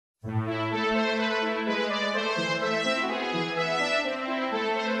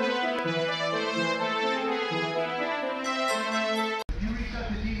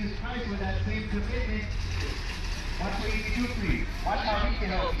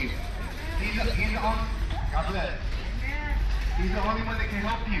you. He's the only, God bless. He's the only one that can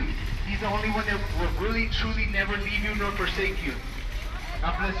help you. He's the only one that will really, truly never leave you nor forsake you.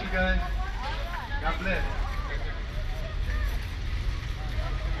 God bless you guys. God bless.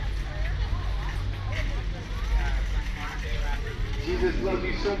 Jesus loves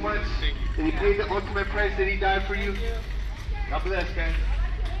you so much that he paid the ultimate price, that he died for you. God bless, guys.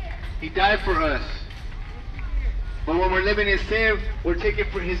 He died for us. But when we're living in sin, we're taking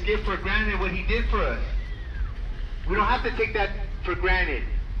for his gift for granted, what he did for us. We don't have to take that for granted.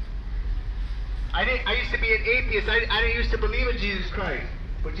 I used to be an atheist. I didn't used to believe in Jesus Christ.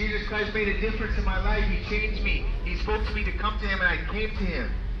 But Jesus Christ made a difference in my life. He changed me. He spoke to me to come to him, and I came to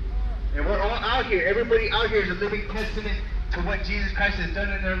him. And we're all out here. Everybody out here is a living testament to what Jesus Christ has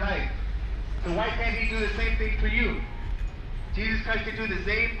done in their life. So why can't he do the same thing for you? Jesus Christ can do the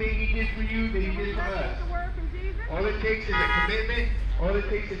same thing he did for you that he did for us. All it takes is a commitment. All it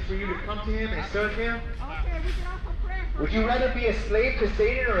takes is for you to come to him and serve him. Would you rather be a slave to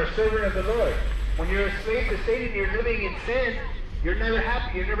Satan or a servant of the Lord? When you're a slave to Satan, you're living in sin. You're never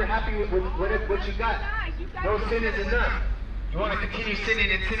happy. You're never happy with what you got. No sin is enough. You want to continue sinning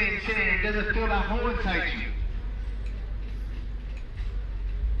and sinning and sinning, and it doesn't fill that hole inside you.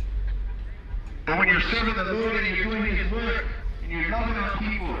 But when you're serving the Lord and you're doing his work, and you're loving on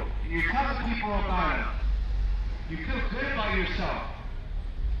people, and you're telling people about him, you feel good about yourself.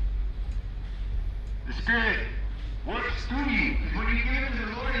 The Spirit works through you. Because when you give it to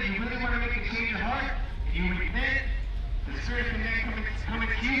the Lord and you really want to make a change of heart, and you repent, the Spirit can then come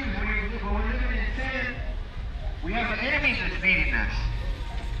into you. Because when we're living in sin, we have an enemy that's leading us.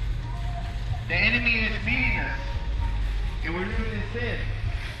 The enemy is leading us. And we're living in sin.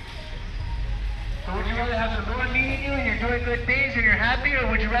 So would you rather have the Lord leading you and you're doing good things and you're happy, or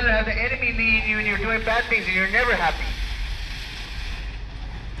would you rather have the enemy leading you and you're doing bad things and you're never happy?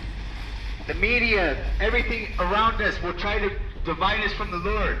 The media, everything around us will try to divide us from the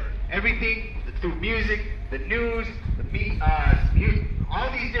Lord. Everything through music, the news,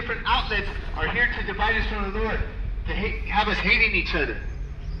 all these different outlets are here to divide us from the Lord, to have us hating each other.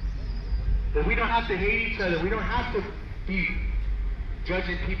 But we don't have to hate each other. We don't have to be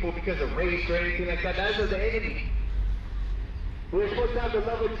judging people because of race or anything like that. That is of the enemy. We're supposed to have the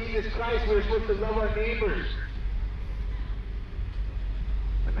love of Jesus Christ. We're supposed to love our neighbors.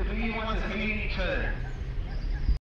 But the media wants us hating each other.